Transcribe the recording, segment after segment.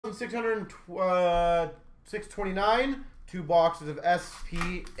629, 2 boxes of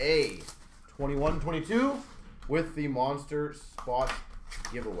SPA 21-22 with the Monster Spot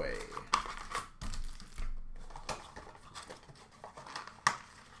giveaway.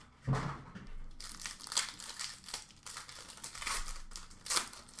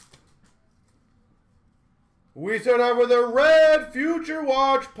 We start out with a red Future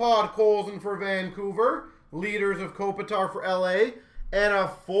Watch Podkolzin for Vancouver, Leaders of Kopitar for LA, and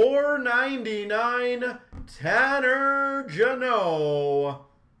a $4.99 Tanner Jeannot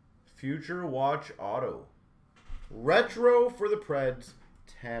Future Watch Auto. Retro for the Preds,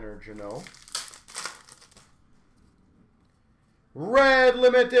 Tanner Jeannot. Red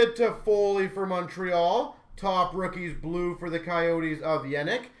Limited to Foley for Montreal, Top Rookies Blue for the Coyotes of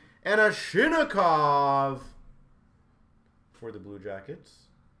Yannick, and a Shinnikov for the Blue Jackets,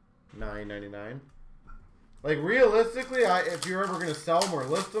 $9.99. Like, realistically, if you're ever going to sell them or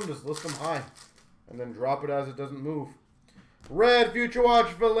list them, just list them high. And then drop it as it doesn't move. Red Future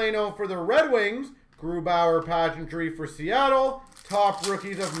Watch Veleno for the Red Wings. Grubauer Pageantry for Seattle. Top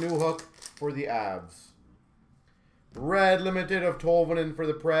Rookies of Newhook for the Avs. Red Limited of Tolvanen for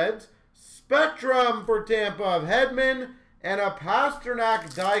the Preds. Spectrum for Tampa of Hedman. And a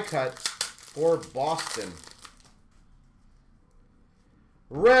Pasternak die cut for Boston.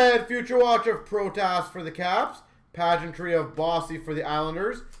 Red Future Watch of Protas for the Caps. Pageantry of Bossy for the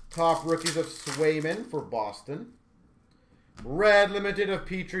Islanders. Top Rookies of Swayman for Boston. Red Limited of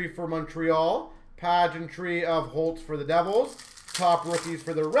Petrie for Montreal. Pageantry of Holtz for the Devils. Top Rookies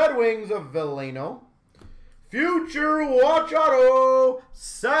for the Red Wings of Veleno. Future Watch Auto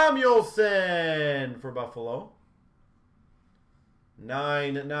Samuelson for Buffalo.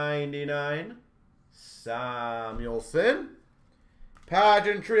 $9.99 Samuelson.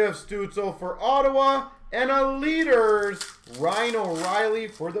 Pageantry of Stutzel for Ottawa, and a Leaders Ryan O'Reilly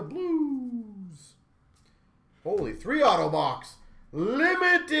for the Blues. Holy, 3 auto box.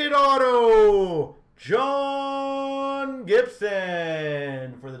 Limited auto, John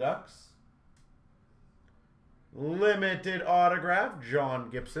Gibson for the Ducks. Limited autograph, John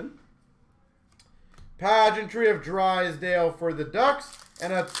Gibson. Pageantry of Drysdale for the Ducks,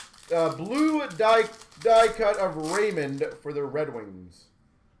 and a blue die cut of Raymond for the Red Wings.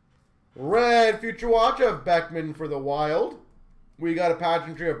 Red Future Watch of Beckman for the Wild. We got a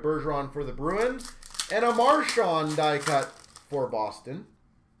pageantry of Bergeron for the Bruins. And a Marchand die cut for Boston.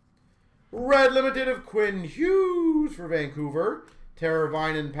 Red Limited of Quinn Hughes for Vancouver.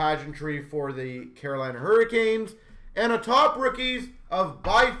 Teravainen pageantry for the Carolina Hurricanes. And a Top Rookies of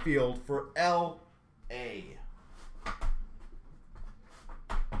Byfield for LA.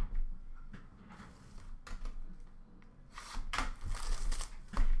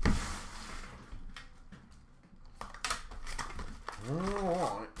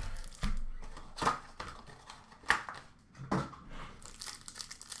 Alright.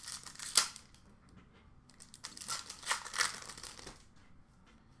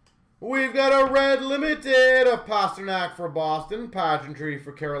 We've got a Red Limited of Pasternak for Boston, Pageantry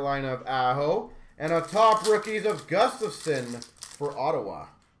for Carolina of Aho, and a Top Rookies of Gustafsson for Ottawa.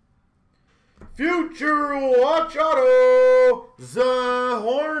 Future Watch Auto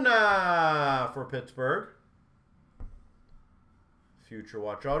Zahorna for Pittsburgh. Future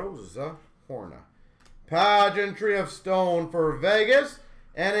Watch Auto, Zahorna. Pageantry of Stone for Vegas.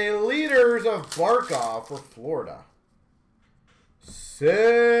 And a Leaders of Barkov for Florida.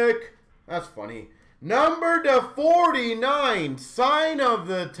 Sick. That's funny. Number to 49. Sign of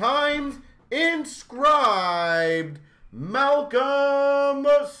the Times. Inscribed. Malcolm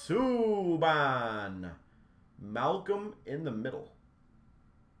Subban. Malcolm in the middle.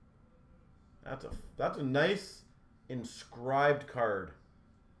 That's a nice inscribed card.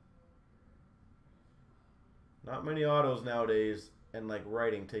 Not many autos nowadays, and like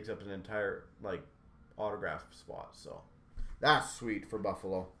writing takes up an entire like autograph spot, so that's sweet for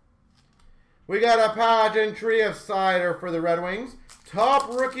Buffalo. We got a pageantry of Cider for the Red Wings. Top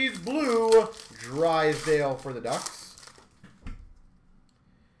Rookies Blue, Drysdale for the Ducks.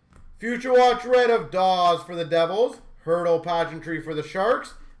 Future Watch Red of Dawes for the Devils. Hurdle pageantry for the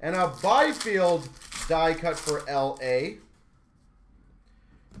Sharks, and a Byfield die cut for LA.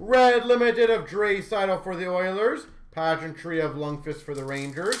 Red Limited of Draisaitl for the Oilers. Pageantry of Lundqvist for the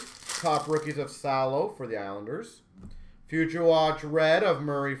Rangers. Top Rookies of Salo for the Islanders. Future Watch Red of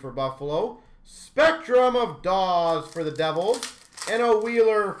Murray for Buffalo. Spectrum of Dawes for the Devils. And a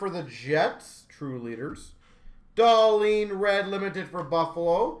Wheeler for the Jets. True Leaders. Darlene Red Limited for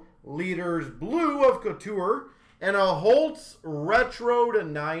Buffalo. Leaders Blue of Couture. And a Holtz Retro to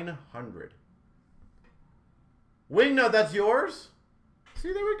 900. Wingnut, that's yours?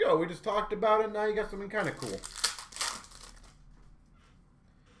 See, there we go. We just talked about it. Now you got something kind of cool.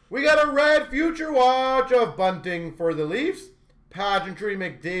 We got a red Future Watch of Bunting for the Leafs, Pageantry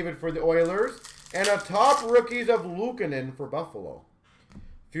McDavid for the Oilers, and a top rookies of Luukkonen for Buffalo.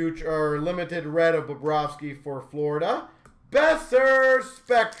 Future limited red of Bobrovsky for Florida, Besser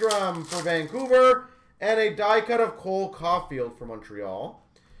Spectrum for Vancouver, and a die cut of Cole Caulfield for Montreal.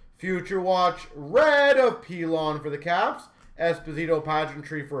 Future Watch red of Pilon for the Caps, Esposito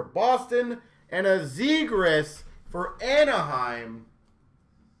Pageantry for Boston, and a Zegras for Anaheim.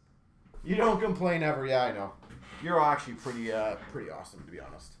 You don't complain ever. Yeah, I know. You're actually pretty awesome, to be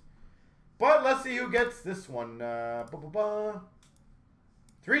honest. But let's see who gets this one.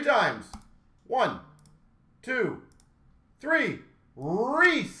 3 times. 1, 2, 3.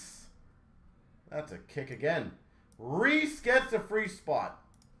 Reese. That's a kick again. Reese gets a free spot.